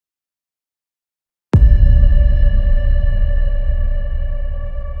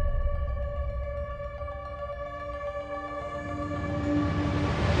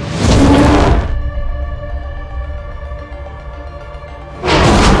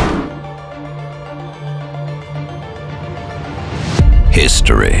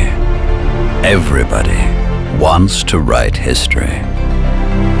History. Everybody wants to write history.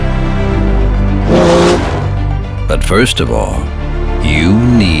 But first of all, you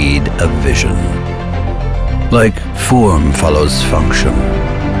need a vision. Like form follows function.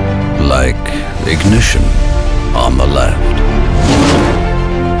 Like ignition on the left.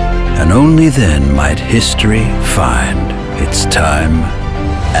 And only then might history find its time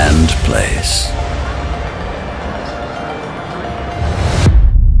and place.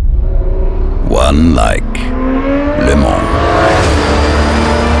 One like Le Mans.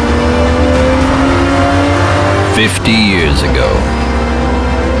 50 years ago,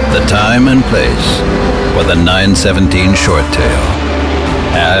 the time and place for the 917 short tail,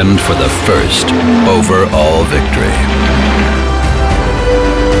 and for the first overall victory.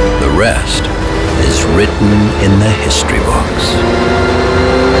 The rest is written in the history books.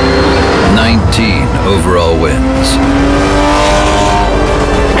 19 overall wins.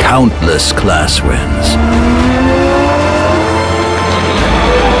 Countless class wins.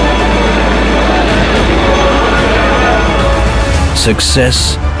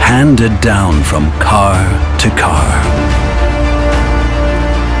 Success handed down from car to car.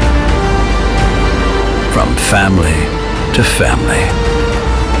 From family to family.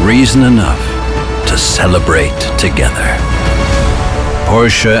 Reason enough to celebrate together.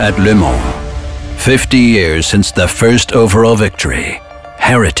 Porsche at Le Mans. 50 years since the first overall victory.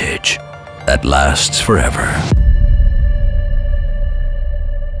 Heritage that lasts forever.